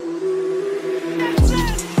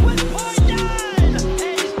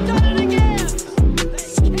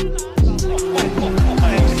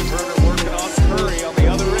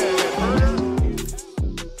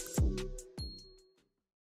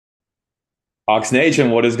Hawks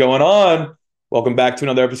Nation, what is going on? Welcome back to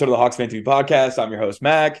another episode of the HawksFanTV podcast. I'm your host,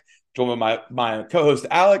 Mac, joined by my co-host,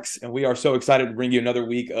 Alex, and we are so excited to bring you another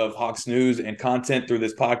week of Hawks news and content through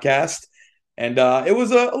this podcast. And it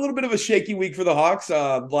was a little bit of a shaky week for the Hawks.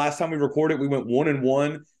 The last time we recorded, we went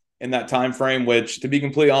 1-1 in that time frame, which, to be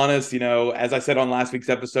completely honest, as I said on last week's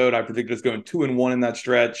episode, I predicted us going 2-1 in that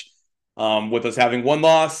stretch, with us having one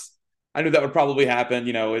loss. I knew that would probably happen.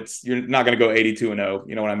 You're not going to go 82-0.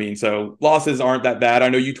 You know what I mean? So losses aren't that bad. I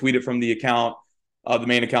know you tweeted from the account, the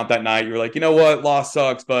main account that night. You were like, you know what, loss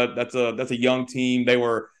sucks, but that's a young team. They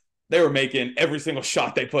were making every single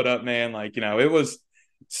shot they put up, man. It was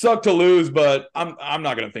sucked to lose, but I'm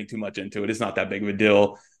not going to think too much into it. It's not that big of a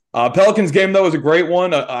deal. Pelicans game though was a great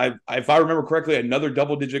one. If I remember correctly, another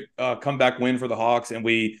double digit comeback win for the Hawks, and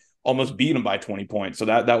we almost beat them by 20 points. So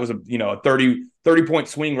that was a 30 point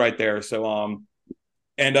swing right there. So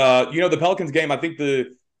the Pelicans game, I think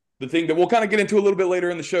the thing that we'll kind of get into a little bit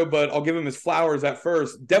later in the show, but I'll give him his flowers at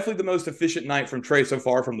first. Definitely the most efficient night from Trae so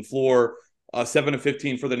far from the floor. 7 of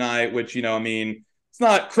 15 for the night, which it's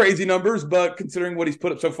not crazy numbers, but considering what he's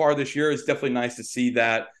put up so far this year, it's definitely nice to see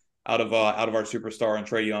that out of our superstar and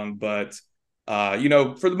Trae Young. But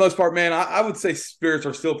for the most part, man, I would say spirits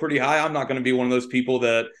are still pretty high. I'm not going to be one of those people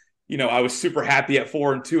that I was super happy at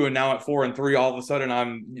 4-2 and now at 4-3, all of a sudden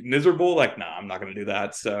I'm miserable. Nah, I'm not going to do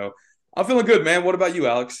that. So I'm feeling good, man. What about you,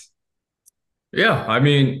 Alex? Yeah,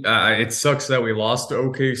 it sucks that we lost to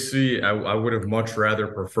OKC. I would have much rather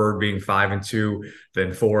preferred being 5-2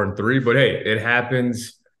 than 4-3, but hey, it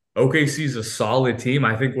happens. OKC is a solid team.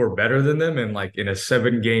 I think we're better than them, and like in a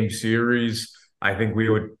 7-game series, I think we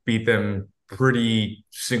would beat them pretty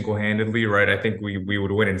single-handedly, right? I think we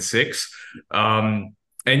would win in six.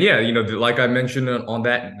 And yeah, like I mentioned on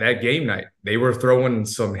that game night, they were throwing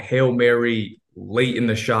some Hail Mary late in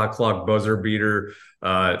the shot clock buzzer beater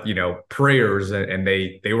prayers, and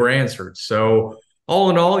they were answered. So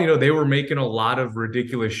all in all, they were making a lot of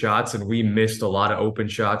ridiculous shots and we missed a lot of open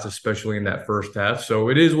shots, especially in that first half. So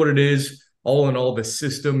it is what it is. All in all, the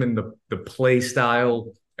system and the play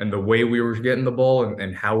style and the way we were getting the ball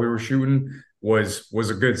and how we were shooting was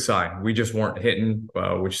a good sign. We just weren't hitting,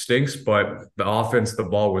 which stinks, but the offense, the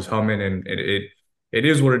ball was humming, and it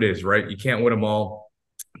is what it is, right? You can't win them all.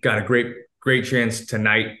 Got a great chance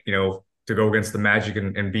tonight, to go against the Magic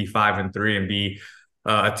and be 5-3 and be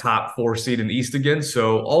a top 4 seed in the East again.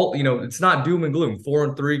 So it's not doom and gloom.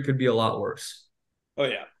 4-3 could be a lot worse. Oh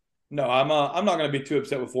yeah. No, I'm not going to be too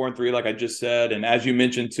upset with 4-3, like I just said. And as you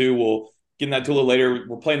mentioned too, we'll get into that too a little later.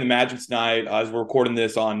 We're playing the Magic tonight as we're recording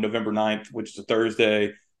this on November 9th, which is a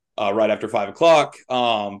Thursday, right after 5 o'clock.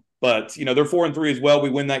 But they're 4-3 as well. We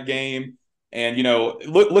win that game. And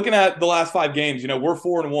looking at the last 5 games, we're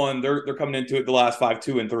 4-1. They're coming into it the last 5,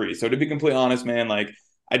 2-3. So to be completely honest, man,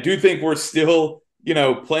 I do think we're still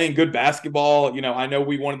playing good basketball. I know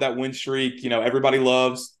we wanted that win streak. Everybody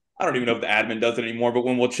loves. I don't even know if the admin does it anymore, but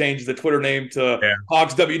when we'll change the Twitter name to Yeah,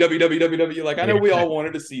 Hawks WWWWW, I know yeah, we of all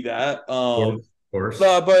wanted to see that. course.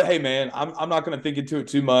 But hey, man, I'm not going to think into it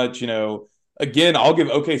too much. Again, I'll give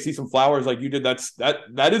OKC some flowers like you did.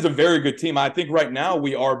 That is a very good team. I think right now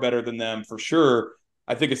we are better than them for sure.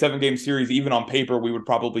 I think a 7-game series, even on paper, we would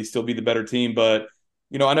probably still be the better team. But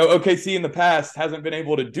I know OKC in the past hasn't been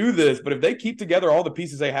able to do this. But if they keep together all the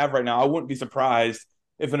pieces they have right now, I wouldn't be surprised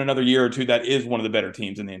if in another year or two that is one of the better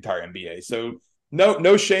teams in the entire NBA. So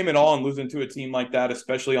no shame at all in losing to a team like that,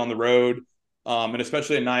 especially on the road, and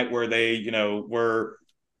especially a night where they were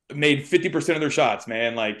made 50% of their shots,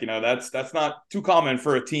 man. That's not too common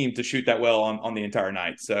for a team to shoot that well on the entire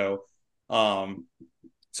night. So I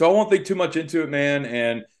won't think too much into it, man.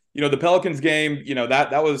 And the Pelicans game,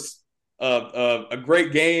 that was a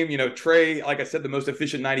great game. Trae, like I said, the most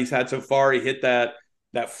efficient night he's had so far. He hit that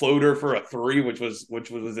floater for a 3, which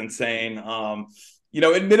was insane.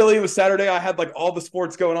 Admittedly, it was Saturday. I had all the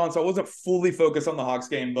sports going on, so I wasn't fully focused on the Hawks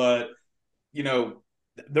game. But you know,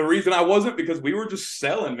 the reason I wasn't because we were just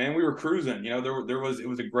selling, man. We were cruising. It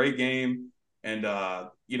was a great game, and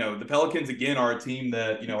the Pelicans again are a team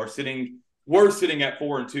that were sitting at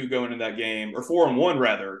 4-2 going into that game, or 4-1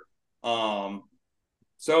 rather.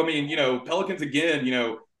 So Pelicans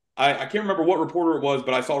again. I can't remember what reporter it was,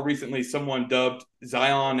 but I saw recently someone dubbed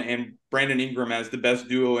Zion and Brandon Ingram as the best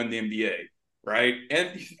duo in the NBA, right?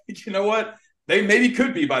 And you know what? They maybe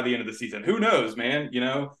could be by the end of the season. Who knows, man?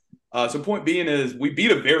 So point being is we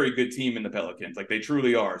beat a very good team in the Pelicans. They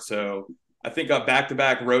truly are. So I think a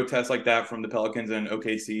back-to-back road test like that from the Pelicans and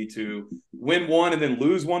OKC to win one and then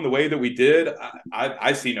lose one the way that we did,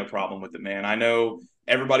 I see no problem with it, man. I know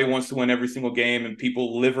everybody wants to win every single game and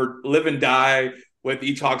people live and die with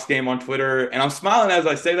each Hawks game on Twitter. And I'm smiling as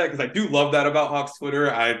I say that because I do love that about Hawks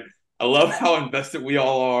Twitter. I love how invested we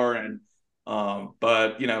all are. And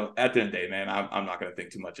but at the end of the day, man, I'm not going to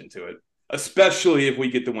think too much into it, especially if we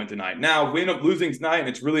get the win tonight. Now, if we end up losing tonight and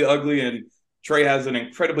it's really ugly, and Trae has an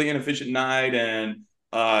incredibly inefficient night, and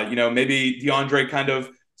maybe DeAndre kind of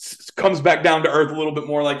comes back down to earth a little bit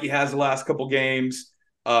more like he has the last couple games.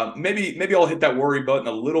 Maybe I'll hit that worry button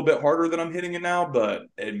a little bit harder than I'm hitting it now, but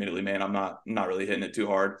admittedly, man, I'm not really hitting it too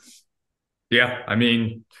hard. Yeah, I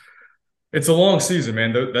mean, it's a long season,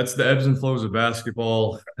 man. That's the ebbs and flows of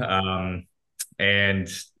basketball. And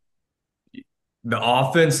the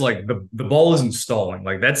offense, like the ball isn't stalling.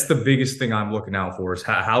 Like that's the biggest thing I'm looking out for is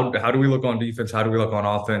how do we look on defense? How do we look on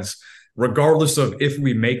offense? Regardless of if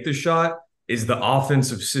we make the shot, is the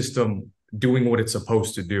offensive system doing what it's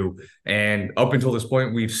supposed to do? And up until this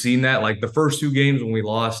point, we've seen that. Like the first two games when we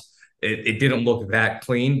lost, it didn't look that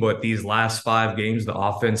clean, but these last five games, the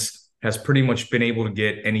offense has pretty much been able to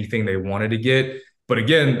get anything they wanted to get. But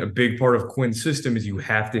again, a big part of Quinn's system is you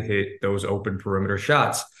have to hit those open perimeter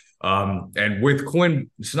shots. And with Quinn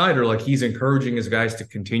Snyder, like he's encouraging his guys to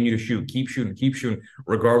continue to shoot, keep shooting,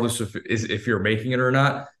 regardless of if you're making it or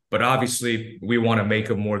not. But obviously, we want to make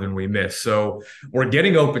them more than we miss. So we're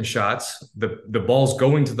getting open shots. The ball's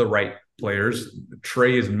going to the right players.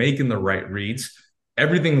 Trae is making the right reads.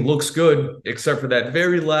 Everything looks good except for that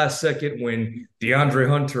very last second when DeAndre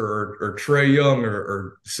Hunter or Trae Young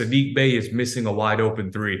or Sadiq Bey is missing a wide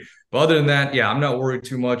open three. But other than that, yeah, I'm not worried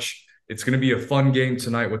too much. It's going to be a fun game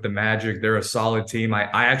tonight with the Magic. They're a solid team. I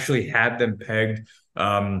actually had them pegged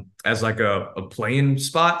as like a play-in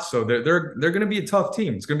spot. So they're going to be a tough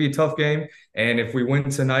team. It's going to be a tough game. And if we win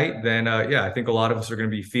tonight, then yeah, I think a lot of us are going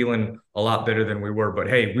to be feeling a lot better than we were. But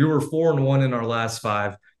hey, we were 4-1 in our last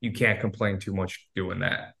five. You can't complain too much doing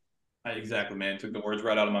that. Exactly, man. Took the words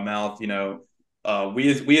right out of my mouth. We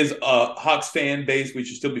as Hawks fan base, we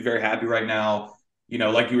should still be very happy right now.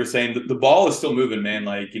 Like you were saying, the ball is still moving, man.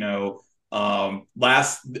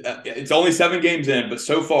 It's only 7 games in, but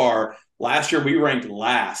so far last year we ranked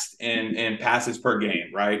last in passes per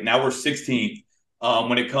game. Right now we're 16th.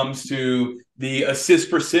 When it comes to the assist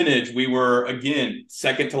percentage, we were again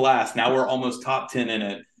second to last. Now we're almost top 10 in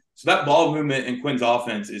it. So that ball movement in Quinn's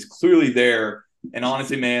offense is clearly there. And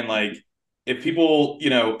honestly, man, like if people,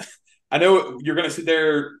 I know you're going to sit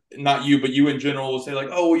there, not you, but you in general will say like,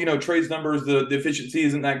 oh, Trae's numbers, the efficiency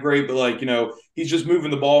isn't that great, but like, he's just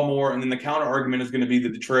moving the ball more. And then the counter argument is going to be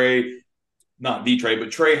that Trae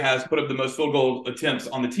has put up the most field goal attempts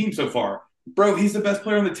on the team so far. Bro, he's the best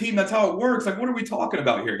player on the team. That's how it works. Like, what are we talking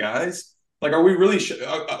about here, guys? Like, are we really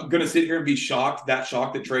going to sit here and be shocked that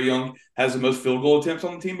Trae Young has the most field goal attempts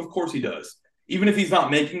on the team? Of course he does. Even if he's not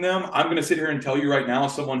making them, I'm going to sit here and tell you right now,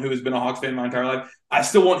 as someone who has been a Hawks fan my entire life, I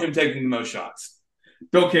still want him taking the most shots.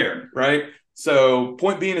 Don't care, right? So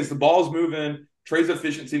point being is the ball's moving. Trae's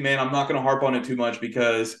efficiency, man, I'm not going to harp on it too much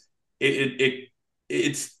because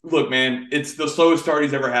it's look, man, it's the slowest start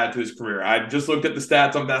he's ever had to his career. I just looked at the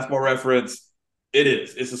stats on Basketball Reference.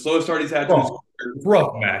 It's the slowest start he's had to his career.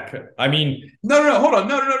 Rough, Mac. I mean, no, hold on,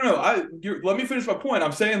 no. Let me finish my point.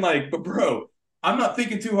 I'm saying but bro, I'm not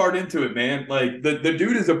thinking too hard into it, man. Like the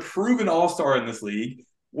dude is a proven all-star in this league.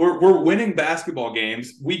 We're winning basketball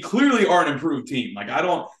games. We clearly are an improved team. Like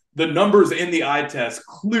the numbers in the eye test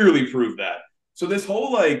clearly prove that. So this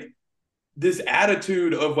whole this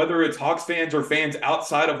attitude of whether it's Hawks fans or fans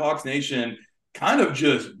outside of Hawks Nation kind of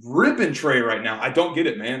just ripping Trae right now. I don't get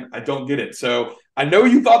it, man. I don't get it. So I know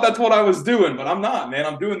you thought that's what I was doing, but I'm not, man.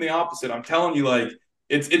 I'm doing the opposite. I'm telling you,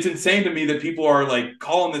 it's insane to me that people are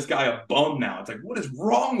calling this guy a bum now. It's like, what is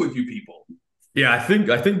wrong with you people? Yeah, I think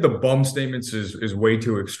the bum statements is way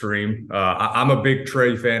too extreme. I'm a big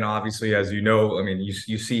Trae fan, obviously, as you know. I mean,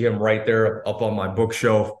 you see him right there up on my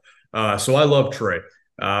bookshelf. So I love Trae.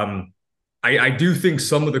 I do think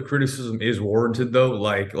some of the criticism is warranted though.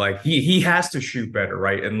 Like he has to shoot better,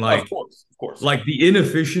 right? And of course. Like the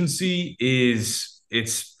inefficiency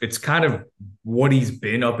it's kind of what he's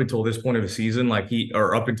been up until this point of the season.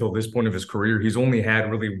 Up until this point of his career, he's only had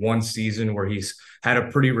really one season where he's had a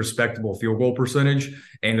pretty respectable field goal percentage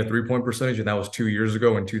and a 3-point percentage, and that was 2 years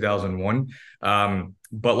ago in 2001.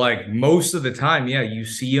 But most of the time, yeah, you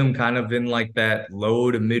see him kind of in that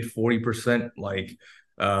low to mid 40%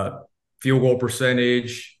 field goal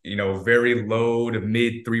percentage, very low to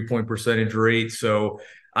mid 3-point percentage rate. So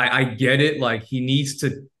I get it. He needs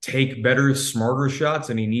to take better, smarter shots,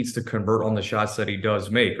 and he needs to convert on the shots that he does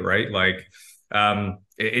make, right?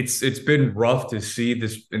 It's been rough to see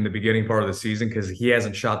this in the beginning part of the season because he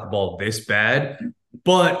hasn't shot the ball this bad.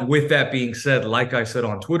 But with that being said, like I said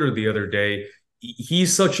on Twitter the other day,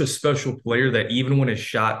 he's such a special player that even when his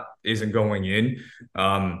shot isn't going in,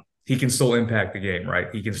 he can still impact the game, right?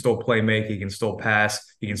 He can still play make, he can still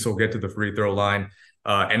pass, he can still get to the free throw line.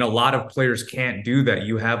 And a lot of players can't do that.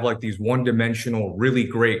 You have like these one-dimensional, really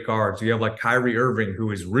great guards. You have like Kyrie Irving,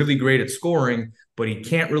 who is really great at scoring, but he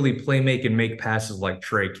can't really play make and make passes like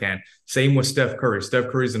Trae can. Same with Steph Curry. Steph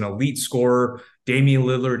Curry's an elite scorer. Damian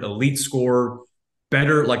Lillard, elite scorer,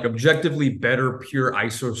 better, like objectively better pure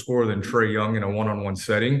ISO scorer than Trae Young in a one-on-one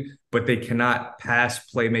setting, but they cannot pass,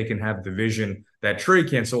 play make, and have the vision that Trae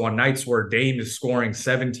can. So on nights where Dame is scoring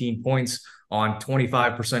 17 points on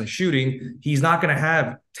 25% shooting, he's not going to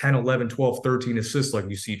have 10, 11, 12, 13 assists like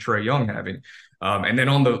you see Trae Young having. And then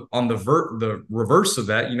on the reverse of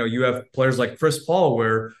that, you have players like Chris Paul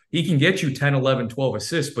where he can get you 10, 11, 12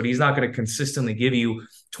 assists, but he's not going to consistently give you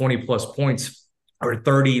 20 plus points or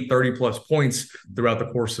 30 plus points throughout the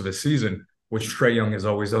course of a season, which Trae Young has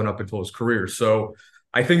always done up until his career. So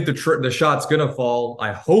I think the shot's going to fall.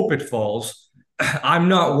 I hope it falls. I'm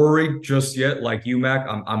not worried just yet, like you, Mac.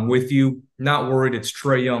 I'm with you. Not worried. It's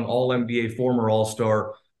Trae Young, all NBA, former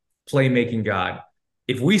All-Star, playmaking god.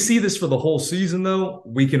 If we see this for the whole season, though,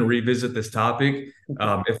 we can revisit this topic.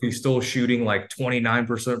 If he's still shooting like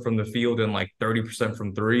 29% from the field and like 30%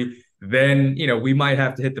 from three, then we might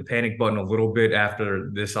have to hit the panic button a little bit after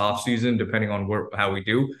this offseason, depending on how we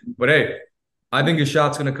do. But hey, I think his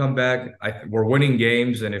shot's going to come back. We're winning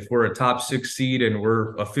games, and if we're a top 6 seed and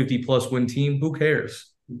we're a 50-plus win team, who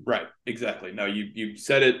cares? Right. Exactly. No, you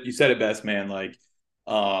said it. You said it best, man. Like,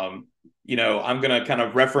 I'm going to kind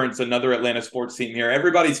of reference another Atlanta sports team here.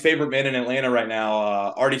 Everybody's favorite man in Atlanta right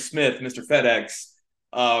now, Artie Smith, Mr.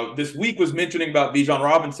 FedEx, this week was mentioning about Bijan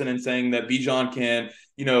Robinson and saying that Bijan can,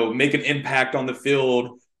 make an impact on the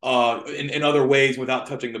field in other ways without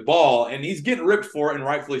touching the ball. And he's getting ripped for it, and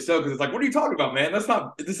rightfully so, because it's like, what are you talking about, man?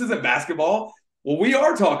 This isn't basketball. Well, we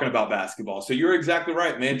are talking about basketball. So you're exactly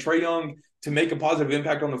right, man. Trae Young, to make a positive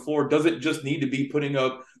impact on the floor, doesn't just need to be putting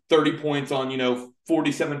up 30 points on,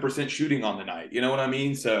 47% shooting on the night. You know what I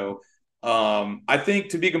mean? So I think,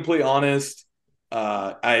 to be completely honest,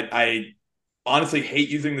 I honestly hate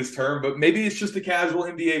using this term, but maybe it's just a casual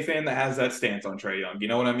NBA fan that has that stance on Trae Young. You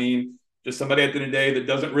know what I mean? Just somebody at the end of the day that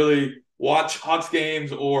doesn't really watch Hawks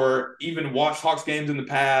games or even watched Hawks games in the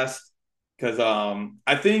past. Because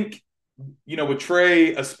I think, with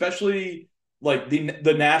Trae, especially like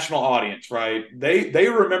the national audience, right? They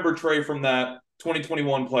remember Trae from that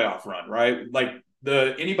 2021 playoff run, right? Like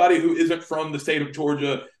anybody who isn't from the state of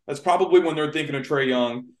Georgia, that's probably when they're thinking of Trae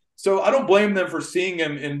Young. So I don't blame them for seeing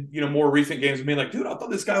him in, more recent games and being like, dude, I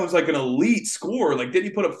thought this guy was like an elite scorer. Like, did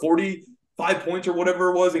he put up 45 points or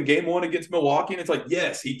whatever it was in game 1 against Milwaukee? And it's like,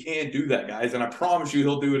 yes, he can do that, guys. And I promise you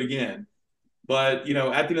he'll do it again. But, at the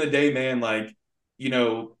end of the day, man, like,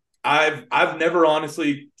 I've never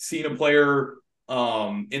honestly seen a player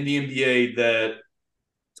in the NBA that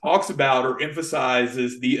talks about or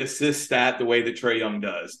emphasizes the assist stat the way that Trae Young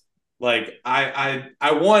does. Like, I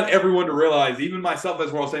want everyone to realize, even myself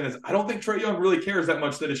as we're all saying this, I don't think Trae Young really cares that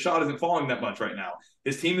much that his shot isn't falling that much right now.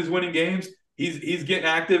 His team is winning games. He's getting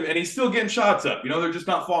active, and he's still getting shots up. They're just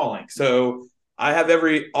not falling. So I have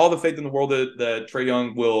all the faith in the world that Trae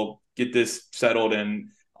Young will get this settled. And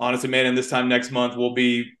honestly, man, in this time next month, we'll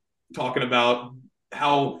be talking about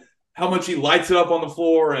how much he lights it up on the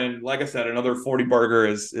floor. And like I said, another 40 burger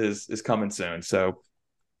is coming soon. So,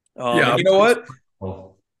 Yeah. you know what?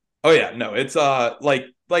 Oh, Oh yeah, no, it's like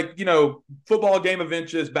football, a game of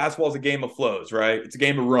inches, basketball's a game of flows, right? It's a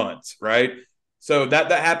game of runs, right? So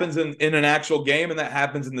that happens in an actual game, and that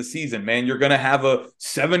happens in the season, man. You're gonna have a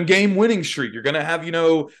 7-game winning streak. You're gonna have,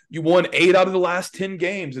 you won 8 out of the last 10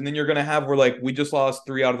 games, and then you're gonna have we just lost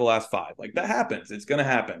 3 out of the last 5. Like, that happens. It's gonna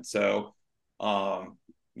happen. So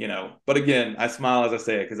but again, I smile as I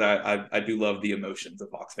say it because I do love the emotions of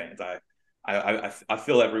Hawks fans. I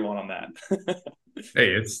feel everyone on that.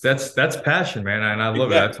 hey, that's passion, man, and I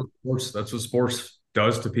love it. Exactly. That's what sports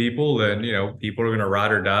does to people. And people are going to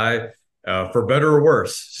ride or die, for better or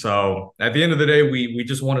worse. So at the end of the day, we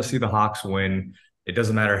just want to see the Hawks win. It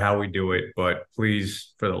doesn't matter how we do it, but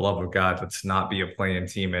please, for the love of God, let's not be a playing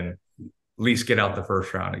team and at least get out the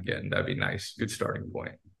first round again. That'd be nice. Good starting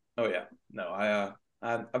point. Oh yeah, no,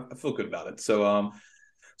 I feel good about it. So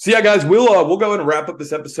yeah, guys, we'll go ahead and wrap up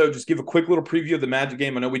this episode. Just give a quick little preview of the Magic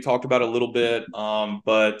game. I know we talked about it a little bit,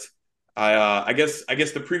 but I guess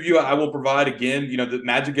the preview I will provide again. The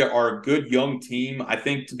Magic are a good young team. I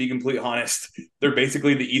think, to be completely honest, they're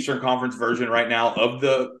basically the Eastern Conference version right now of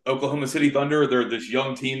the Oklahoma City Thunder. They're this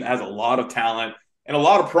young team that has a lot of talent and a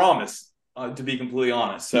lot of promise, to be completely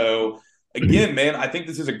honest. So again, man, I think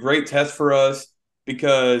this is a great test for us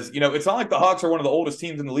because it's not like the Hawks are one of the oldest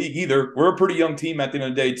teams in the league either. We're a pretty young team at the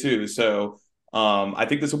end of the day too. So I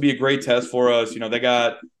think this will be a great test for us. They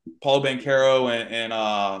got Paul Banchero and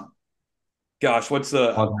gosh,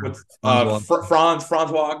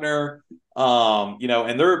 Franz Wagner.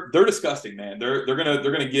 And they're disgusting, man. They're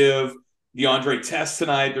gonna give DeAndre tests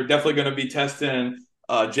tonight. They're definitely gonna be testing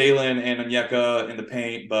Jalen and Onyeka in the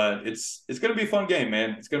paint, but it's gonna be a fun game,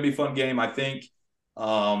 man. It's gonna be a fun game. I think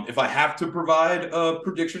if I have to provide a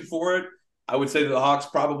prediction for it, I would say that the Hawks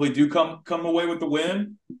probably do come away with the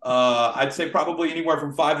win. I'd say probably anywhere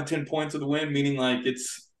from 5 to 10 points of the win, meaning like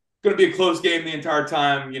it's going to be a close game the entire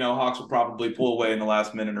time. Hawks will probably pull away in the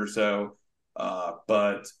last minute or so.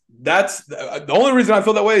 But that's the only reason I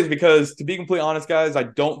feel that way is because, to be completely honest, guys, I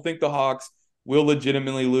don't think the Hawks will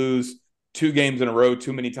legitimately lose 2 games in a row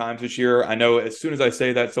too many times this year. I know as soon as I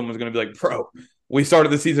say that, someone's going to be like, bro, we started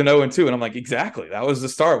the season 0-2. And I'm like, exactly. That was the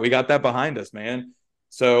start. We got that behind us, man.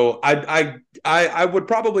 So I would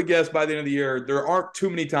probably guess by the end of the year, there aren't too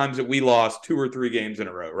many times that we lost 2 or 3 games in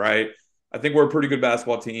a row, right? I think we're a pretty good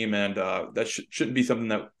basketball team, and that shouldn't be something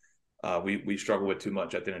that we struggle with too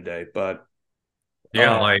much at the end of the day. But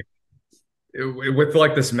yeah, like with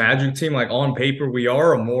like this Magic team, like on paper, we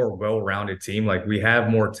are a more well-rounded team. Like we have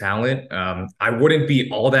more talent. I wouldn't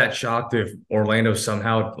be all that shocked if Orlando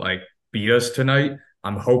somehow like beat us tonight.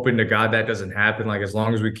 I'm hoping to God that doesn't happen. Like as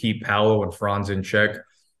long as we keep Paolo and Franz in check.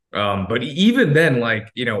 But even then, like,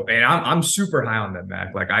 and I'm super high on them,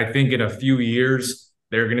 Mac. Like I think in a few years,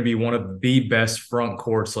 they're going to be one of the best front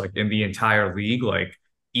courts like in the entire league, like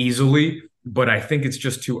easily. But I think it's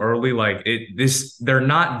just too early. Like they're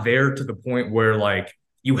not there to the point where like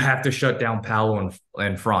you have to shut down Paolo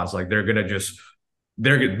and Franz. Like them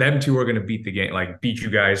two are going to beat the game, like beat you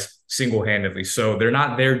guys single-handedly. So they're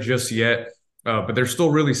not there just yet. But they're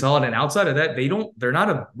still really solid. And outside of that, they're not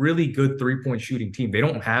a really good 3-point shooting team. They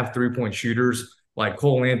don't have 3-point shooters. Like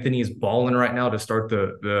Cole Anthony is balling right now to start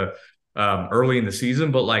the early in the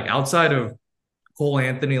season. But like outside of Cole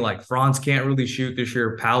Anthony, like Franz can't really shoot this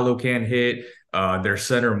year. Paolo can't hit. Their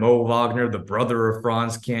center Mo Wagner, the brother of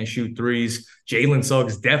Franz, can't shoot threes. Jalen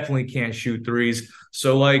Suggs definitely can't shoot threes.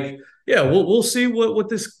 So like, yeah, we'll see what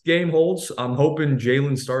this game holds. I'm hoping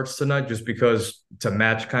Jalen starts tonight just because to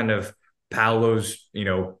match kind of Paolo's,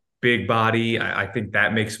 big body. I think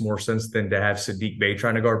that makes more sense than to have Sadiq Bey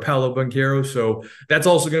trying to guard Paolo Banchero. So that's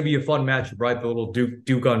also going to be a fun matchup, right? The little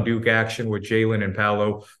Duke on Duke action with Jalen and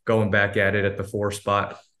Paolo going back at it at the 4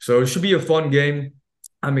 spot. So it should be a fun game.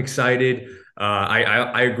 I'm excited.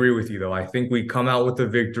 I agree with you, though. I think we come out with a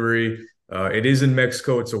victory. It is in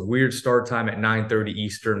Mexico. It's a weird start time at 9:30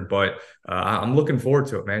 Eastern, but I'm looking forward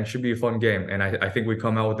to it, man. It should be a fun game. And I think we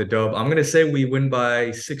come out with a dub. I'm going to say we win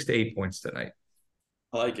by 6 to 8 points tonight.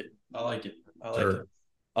 I like it. Sure.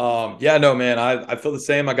 Yeah, no, man. I feel the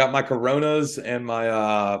same. I got my Coronas and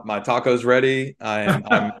my tacos ready.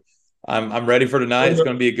 I'm ready for tonight. It's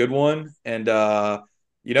going to be a good one. And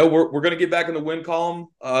we're going to get back in the win column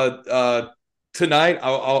tonight.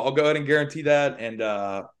 I'll go ahead and guarantee that. And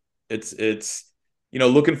it's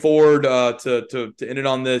looking forward to end it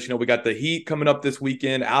on this. We got the Heat coming up this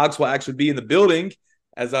weekend. Alex will actually be in the building,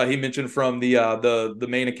 as he mentioned from the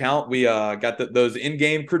main account. We got those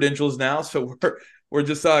in-game credentials now, so we're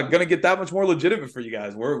just gonna get that much more legitimate for you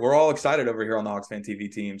guys. We're all excited over here on the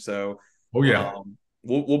HawksFanTV team. So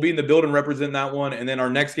we'll be in the building representing that one, and then our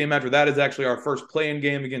next game after that is actually our first play-in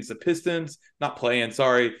game against the Pistons. Not play-in,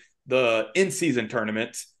 sorry, the in-season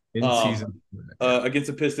tournament. In-season against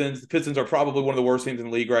the Pistons. The Pistons are probably one of the worst teams in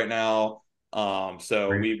the league right now. So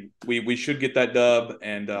we should get that dub,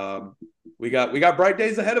 and we got bright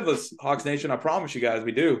days ahead of us, Hawks Nation. I promise you guys,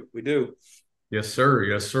 we do. Yes, sir.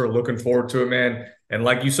 Yes, sir. Looking forward to it, man. And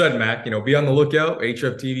like you said, Mac, be on the lookout.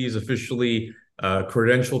 HFTV is officially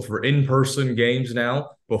credentialed for in-person games now.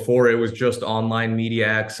 Before it was just online media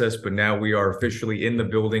access, but now we are officially in the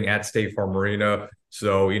building at State Farm Arena.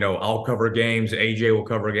 So, I'll cover games. AJ will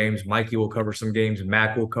cover games. Mikey will cover some games.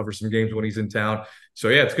 Mac will cover some games when he's in town. So,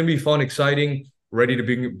 yeah, it's going to be fun, exciting, ready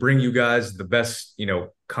to bring you guys the best,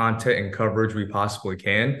 content and coverage we possibly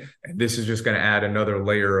can. And this is just going to add another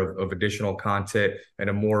layer of additional content and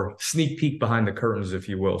a more sneak peek behind the curtains, if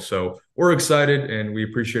you will. So we're excited, and we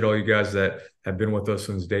appreciate all you guys that have been with us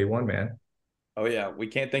since day one, man. Oh, yeah. We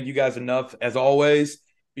can't thank you guys enough. As always,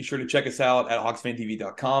 be sure to check us out at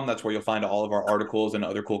HawksFanTV.com. That's where you'll find all of our articles and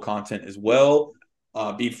other cool content as well.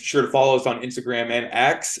 Be sure to follow us on Instagram and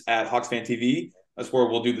X at HawksFanTV. That's where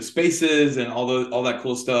we'll do the spaces and all that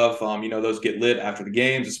cool stuff. Those get lit after the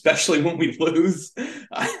games, especially when we lose.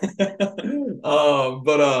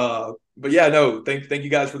 But but yeah, no, thank you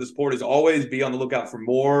guys for the support as always. Be on the lookout for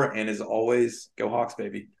more, and as always, go Hawks,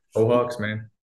 baby. Go Hawks, man.